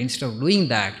him, but instead of doing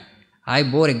that, I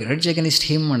bore a grudge against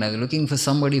him and I was looking for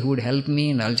somebody who would help me,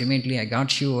 and ultimately I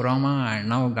got you, Rama, and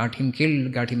now got him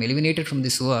killed, got him eliminated from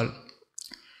this world.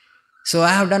 So I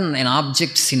have done an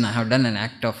object sin, I have done an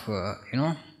act of,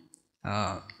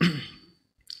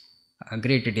 a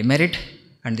great demerit,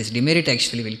 and this demerit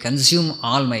actually will consume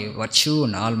all my virtue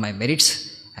and all my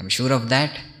merits. I am sure of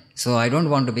that. So I don't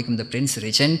want to become the prince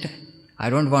regent. I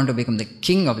don't want to become the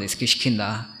king of this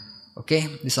Kishkinda. Okay,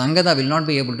 this Angada will not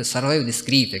be able to survive this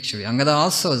grief actually. Angada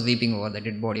also was weeping over the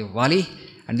dead body of Vali,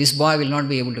 and this boy will not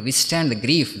be able to withstand the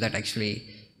grief that actually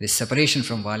this separation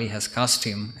from Vali has caused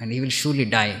him, and he will surely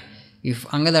die. If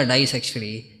Angada dies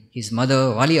actually, his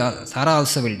mother Tara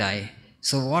also will die.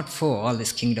 So what for all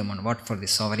this kingdom and what for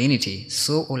this sovereignty?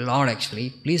 So, O Lord, actually,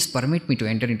 please permit me to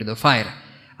enter into the fire.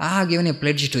 I have given a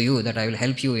pledge to you that I will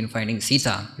help you in finding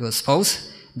Sita, your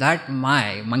spouse. That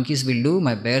my monkeys will do,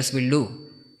 my bears will do.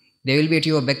 They will be at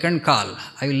your beck and call.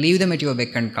 I will leave them at your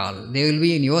beck and call. They will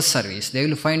be in your service. They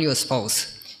will find your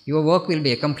spouse. Your work will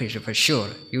be accomplished for sure.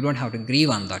 You don't have to grieve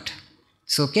on that.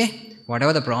 So, okay,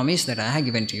 whatever the promise that I have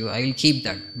given to you, I will keep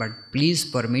that. But please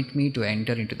permit me to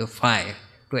enter into the fire,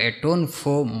 to atone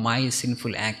for my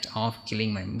sinful act of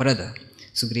killing my brother.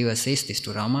 Sugriva says this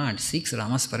to Rama and seeks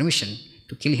Rama's permission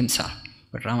to kill himself.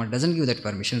 But Rama doesn't give that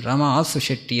permission. Rama also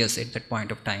shed tears at that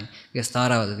point of time, because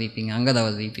Tara was weeping, Angada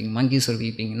was weeping, monkeys were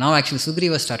weeping. Now actually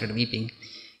Sugriva started weeping.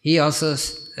 He also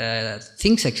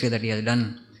thinks actually that he has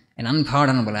done an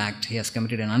unpardonable act. He has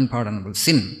committed an unpardonable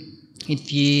sin.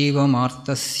 Ityevam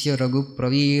artasya raghu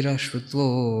pravira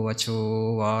shrutvo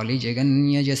vacho vali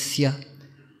jaganyajasya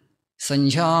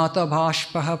sanjata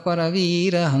bhashpaha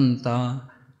paravira hanta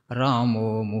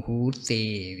ramo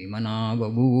muhurte vimana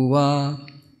babuva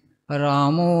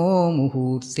ramo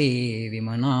muhurte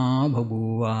vimana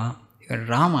babuva.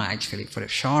 Rama actually, for a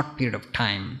short period of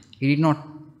time, he did not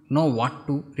know what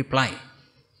to reply.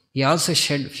 He also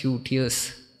shed few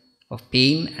tears of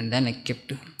pain and then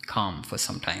kept calm for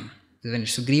some time. When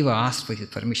Sugriva asked for his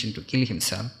permission to kill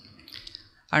himself,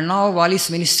 and now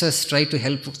Vali's ministers tried to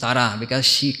help Tara because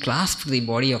she clasped the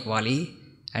body of Vali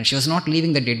and she was not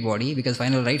leaving the dead body because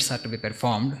final rites are to be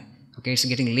performed. Okay, it's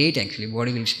getting late actually,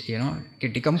 body will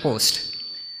get decomposed,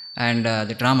 and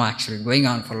the drama actually going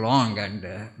on for long, and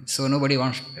so nobody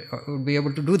would be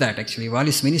able to do that actually.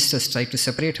 Vali's ministers tried to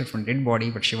separate her from dead body,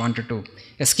 but she wanted to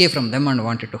escape from them and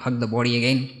wanted to hug the body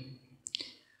again.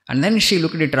 And then she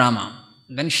looked at Rama.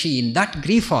 When she, in that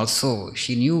grief also,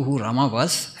 she knew who Rama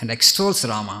was and extols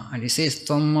Rama. And he says,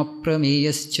 Tvam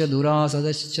aprameyascha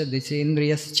durasadascha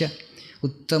disendriyascha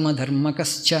uttama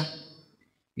dharmakascha.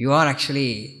 You are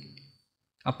actually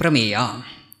aprameya.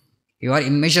 You are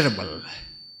immeasurable,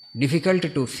 difficult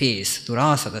to face.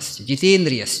 Durasadascha,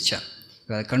 jitendriyascha.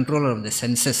 You are the controller of the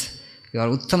senses. You are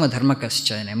uttama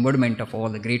dharmakascha, an embodiment of all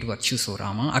the great virtues of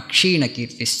Rama. Akshina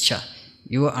kirtischa.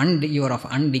 You are of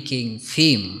undecaying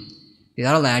fame. These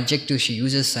are all the adjectives she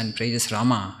uses and praises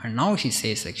Rama. And now she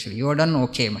says actually, you have done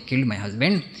okay, killed my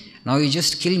husband. Now you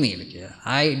just kill me.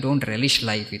 I don't relish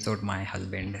life without my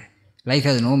husband. Life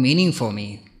has no meaning for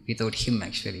me without him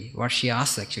actually. What she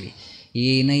asks actually,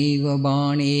 Yenaiva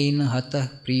banena hata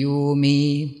priyo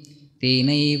me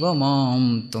tenaiva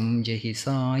mam tum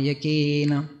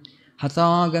jahisayakena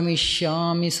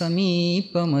hatagamishyami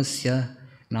samipamasya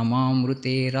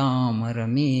namamrute rama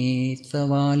rameta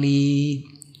vali.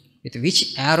 With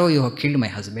which arrow you have killed my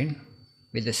husband?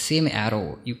 With the same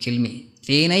arrow you kill me.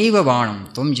 Tenaiva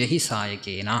banam tvam jahi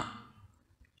sayakena.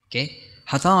 Okay?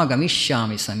 Hata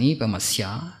gamishyami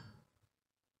samipamasya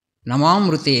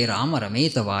namamrute rama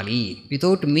rameta vali.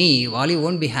 Without me, Vali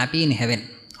won't be happy in heaven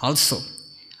also.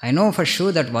 I know for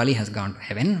sure that Vali has gone to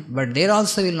heaven, but there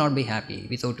also will not be happy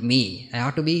without me. I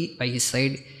have to be by his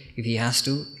side if he has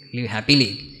to live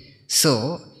happily.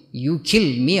 So, you kill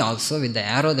me also with the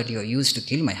arrow that you have used to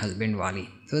kill my husband Vali.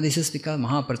 So this is because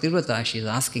Mahaprativrata, she is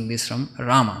asking this from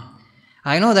Rama.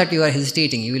 I know that you are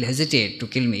hesitating, you will hesitate to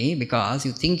kill me because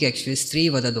you think actually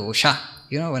Stri Vada Dosha.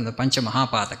 When the Pancha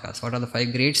Mahapatakas, what are the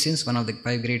 5 great sins? One of the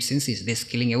 5 great sins is this,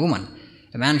 killing a woman.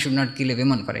 A man should not kill a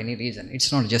woman for any reason.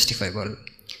 It's not justifiable.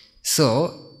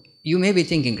 So, you may be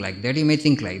thinking like that, you may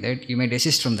think like that, you may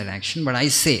desist from that action, but I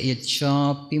say,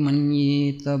 Yachapi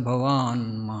manyeta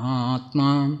bhavan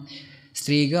mahatma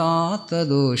strigata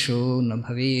dosho na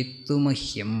bhavetu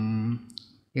mahyam.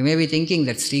 You may be thinking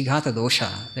that strigata dosha,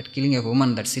 that killing a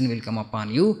woman, that sin will come upon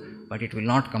you, but it will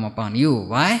not come upon you.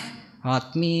 Why?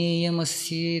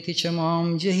 Atmeyamasyeti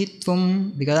chamam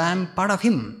jahitvam, because I am part of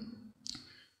him.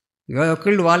 You have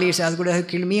killed Vali, it's as good as you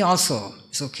killed me also.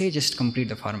 It's okay, just complete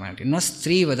the formality.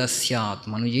 Nastri vadasyat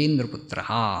manujendra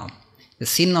putraha. The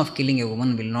sin of killing a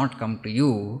woman will not come to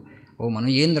you, O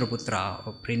Manujendra Putra,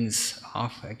 O Prince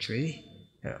of actually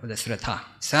Dasratha.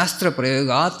 Shastra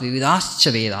Prayogat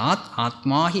Vividascha Vedat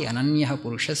Atmahi Ananyaha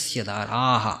Purushasya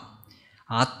Daraha.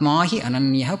 Atmahi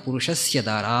Ananyaha Purushasya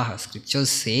Daraha. Scriptures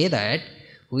say that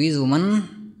who is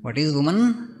woman? What is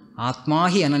woman?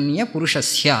 Atmahi Ananya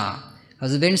Purushasya.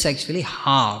 Husband's actually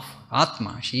half.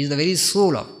 Atma. She is the very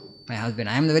soul of my husband.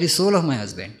 I am the very soul of my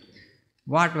husband.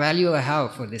 What value I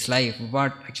have for this life?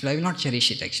 What actually I will not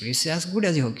cherish it actually. It's as good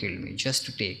as you have killed me. Just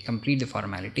to take, complete the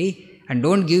formality and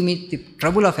don't give me the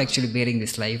trouble of actually bearing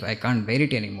this life. I can't bear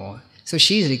it anymore. So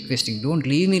she is requesting, don't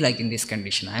leave me like in this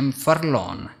condition. I am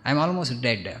forlorn. I am almost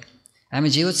dead. I am a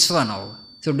Jivatsva now.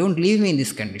 So don't leave me in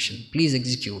this condition. Please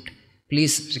execute.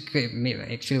 Please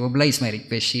actually oblige my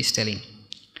request, she is telling.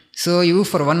 So you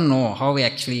for one know how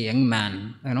actually young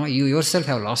man, you yourself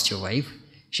have lost your wife.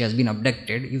 She has been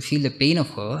abducted. You feel the pain of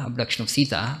her, abduction of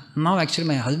Sita. Now actually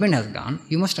my husband has gone.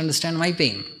 You must understand my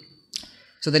pain.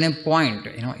 So then a point,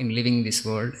 in living this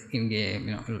world, in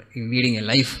leading a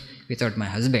life without my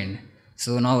husband.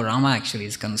 So now Rama actually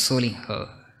is consoling her.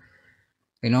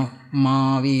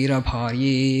 Ma vira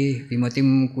bharye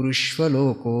vimatim kurushva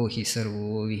loko hi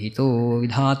sarvo vihito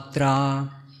vidhatra.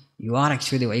 You are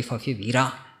actually the wife of a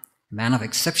Veera, man of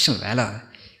exceptional valor.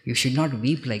 You should not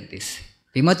weep like this.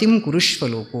 Vimatim kurushva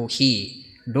loko hi.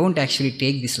 Don't actually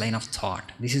take this line of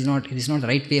thought. It is not the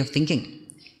right way of thinking.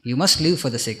 You must live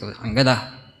for the sake of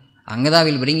Angada. Angada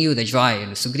will bring you the joy,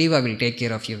 and Sugriva will take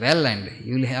care of you well, and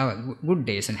you will have good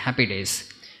days and happy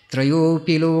days.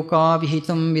 Trayopi loka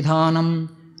vihitam vidhanam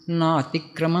na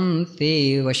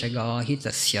atikramante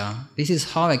vashagahitasya. This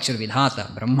is how actually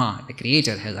Vidhata, Brahma, the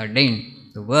creator, has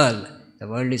ordained the world. The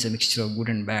world is a mixture of good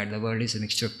and bad. The world is a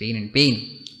mixture of pain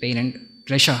and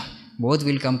pleasure. Both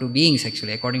will come to beings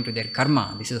actually according to their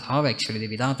karma. This is how actually the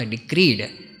Vedanta decreed.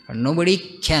 And nobody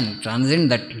can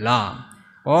transcend that law.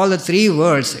 All the three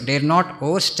worlds dare not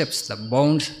overstep the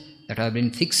bounds that have been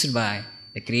fixed by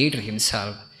the Creator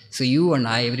Himself. So you and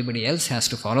I, everybody else has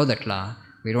to follow that law.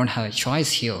 We don't have a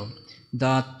choice here.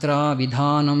 Datra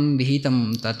vidhanam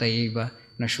vihitam tataiva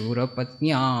nashura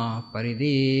patnya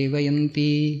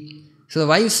paridevayanti. So the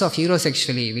wives of heroes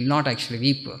actually will not actually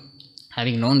weep,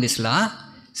 having known this law.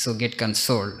 So get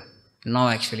consoled. Now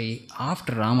actually,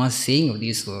 after Rama saying of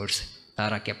these words,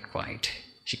 Tara kept quiet.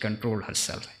 She controlled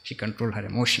herself. She controlled her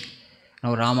emotion.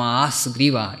 Now Rama asks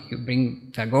Sugriva, you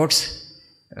bring fagots,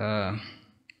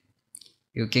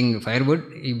 you bring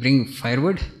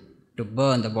firewood to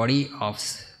burn the body of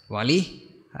Vali.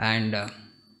 And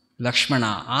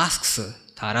Lakshmana asks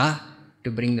Tara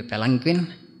to bring the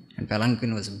palanquin. And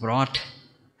palanquin was brought.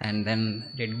 And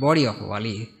then dead body of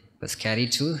Vali was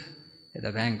carried to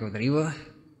the bank of the river,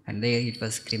 and there it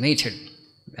was cremated.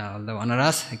 The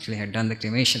Vanaras actually had done the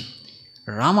cremation.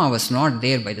 Rama was not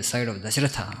there by the side of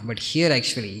Dasharatha, but here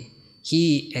actually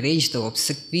he arranged the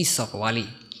obsequies of Vali.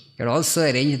 He had also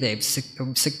arranged the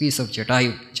obsequies of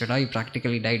Jatayu. Jatayu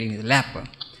practically died in his lap.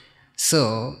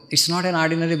 So it's not an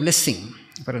ordinary blessing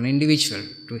for an individual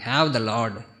to have the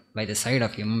Lord by the side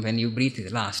of him when you breathe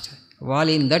his last.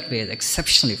 Vali in that way is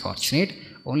exceptionally fortunate.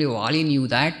 Only Vali knew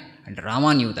that, and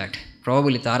Rama knew that.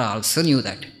 Probably Tara also knew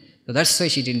that. So that's why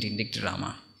she didn't indict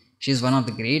Rama. She is one of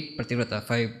the great Pativrata,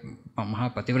 5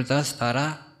 Mahapativratas,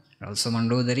 Tara, also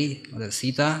Mandodari, Mother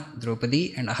Sita,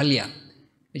 Draupadi and Ahalya.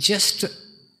 Just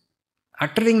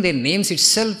uttering their names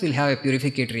itself will have a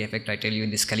purificatory effect, I tell you,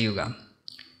 in this Kali Yuga.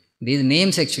 These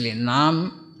names actually,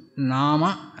 Nam,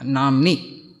 Nama,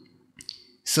 Namni.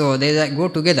 So they go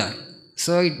together.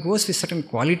 So it goes with certain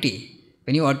quality.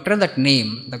 When you utter that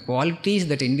name, the qualities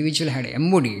that individual had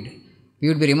embodied, you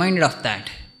would be reminded of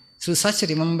that. Through such a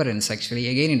remembrance, actually,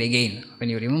 again and again, when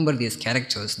you remember these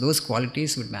characters, those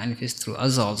qualities would manifest through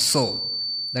us also.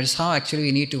 That is how actually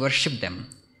we need to worship them.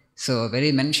 So,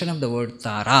 very mention of the word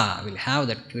Tara will have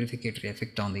that purificatory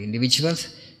effect on the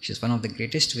individuals. She is one of the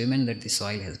greatest women that the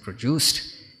soil has produced.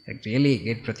 A really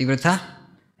great Pativrata,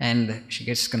 and she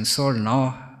gets consoled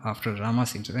now after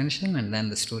Rama's intervention, and then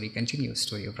the story continues,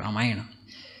 story of Ramayana.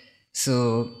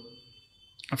 So,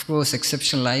 of course,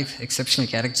 exceptional life, exceptional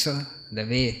character, the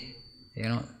way,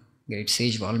 great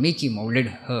sage Valmiki molded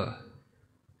her.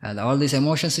 And all these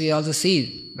emotions we also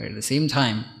see, but at the same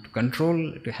time,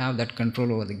 to have that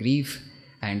control over the grief,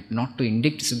 and not to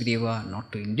indict Sugriva,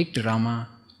 not to indict Rama,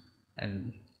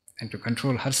 and to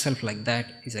control herself like that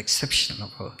is exceptional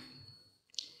of her.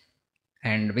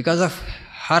 And because of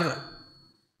her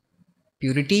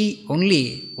purity only,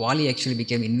 Vali actually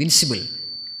became invincible.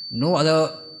 No other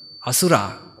asura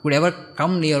could ever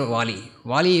come near Vali.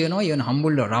 Vali, even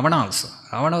humbled Ravana also.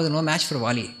 Ravana was no match for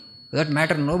Vali. For that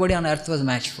matter, nobody on earth was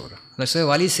match for. That's why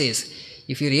Vali says,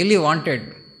 if you really wanted,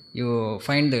 you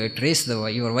find the trace,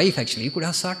 your wife actually, you could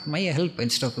have sought my help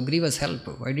instead of Sugriva's help.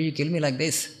 Why did you kill me like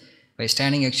this? By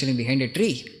standing actually behind a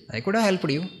tree. I could have helped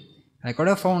you. I could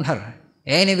have found her.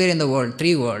 Anywhere in the world,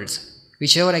 3 worlds.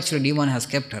 Whichever actually demon has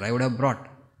kept her, I would have brought.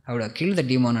 I would have killed the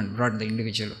demon and brought the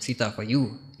individual Sita for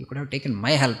you. You could have taken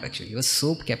my help actually. He was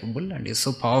so capable and he was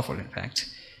so powerful in fact.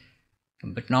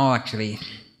 But now actually,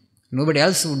 nobody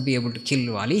else would be able to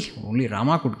kill Vali. Only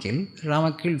Rama could kill.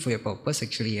 Rama killed for a purpose.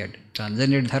 Actually, he had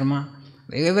transcended dharma.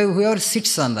 Whoever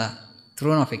sits on the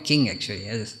throne of a king actually,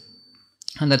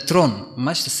 on the throne,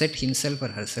 must set himself or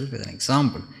herself as an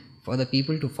example for the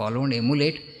people to follow and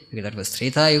emulate. Because that was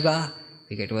Treta Yuga.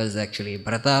 Because it was actually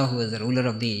Bharata who was the ruler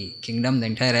of the kingdom, the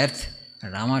entire earth.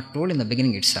 And Rama told in the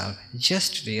beginning itself,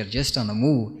 we are just on the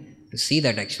move to see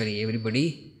that actually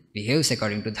everybody behaves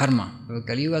according to dharma. In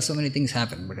Kali Yuga, so many things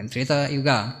happen, but in Treta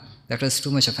Yuga, that was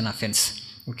too much of an offense.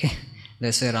 Okay,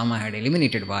 that's why Rama had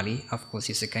eliminated Vali. Of course,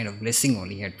 it's a kind of blessing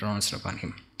only he had pronounced upon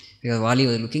him. Because Vali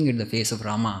was looking at the face of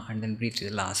Rama and then breathed to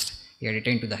the last. He had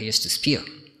attained to the highest spear.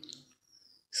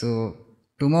 So,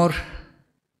 2 more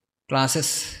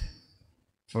classes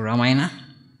for Ramayana.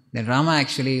 Then Rama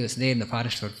actually was there in the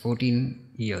forest for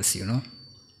 14 years,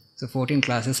 So 14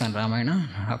 classes on Ramayana.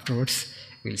 Afterwards,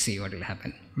 we'll see what will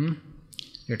happen.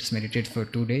 Let us meditate for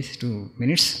 2 days, 2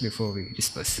 minutes before we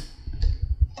disperse.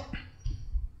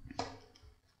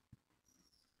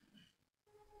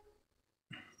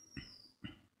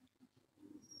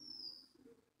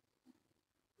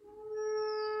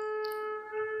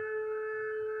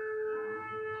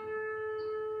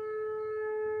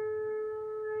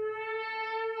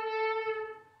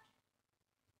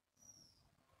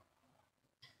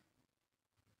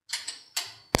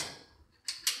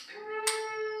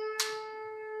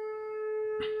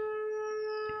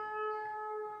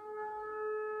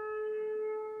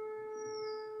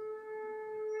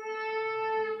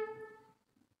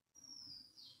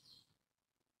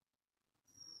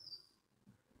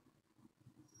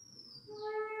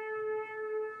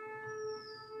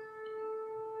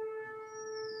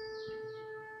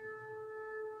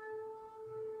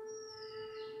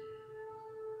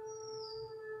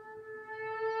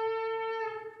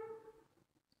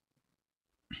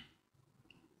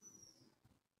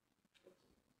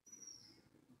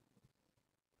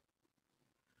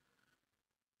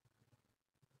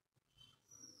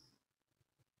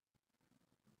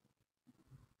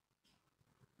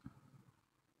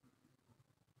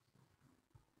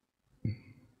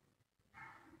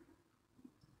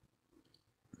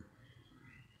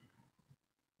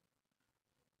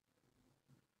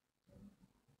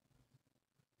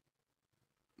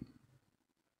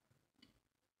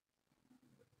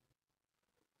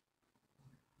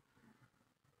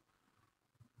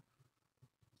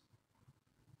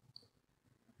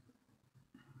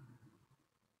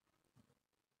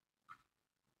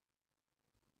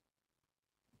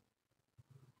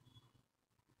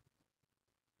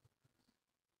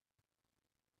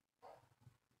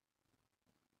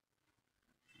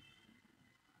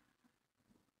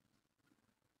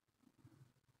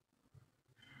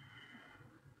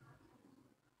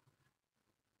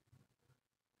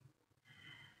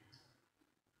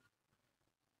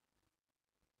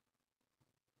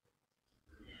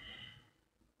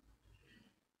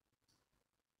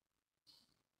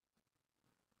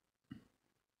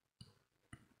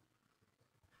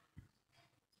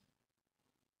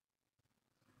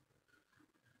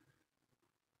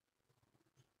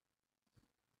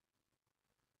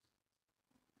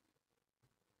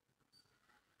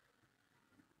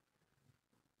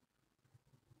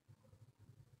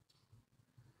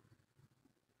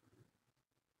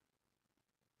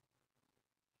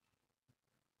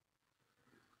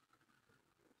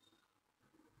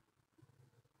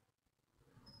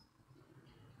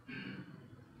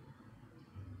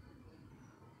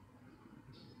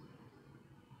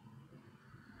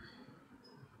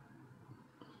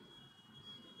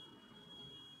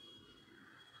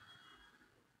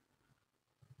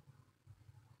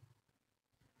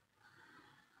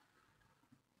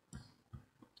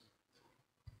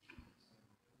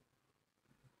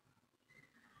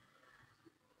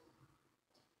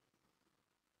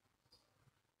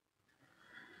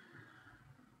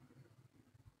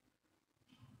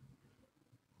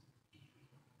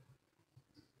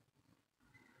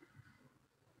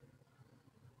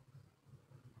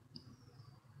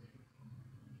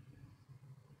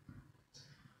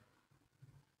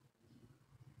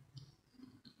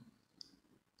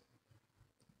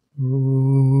 Om.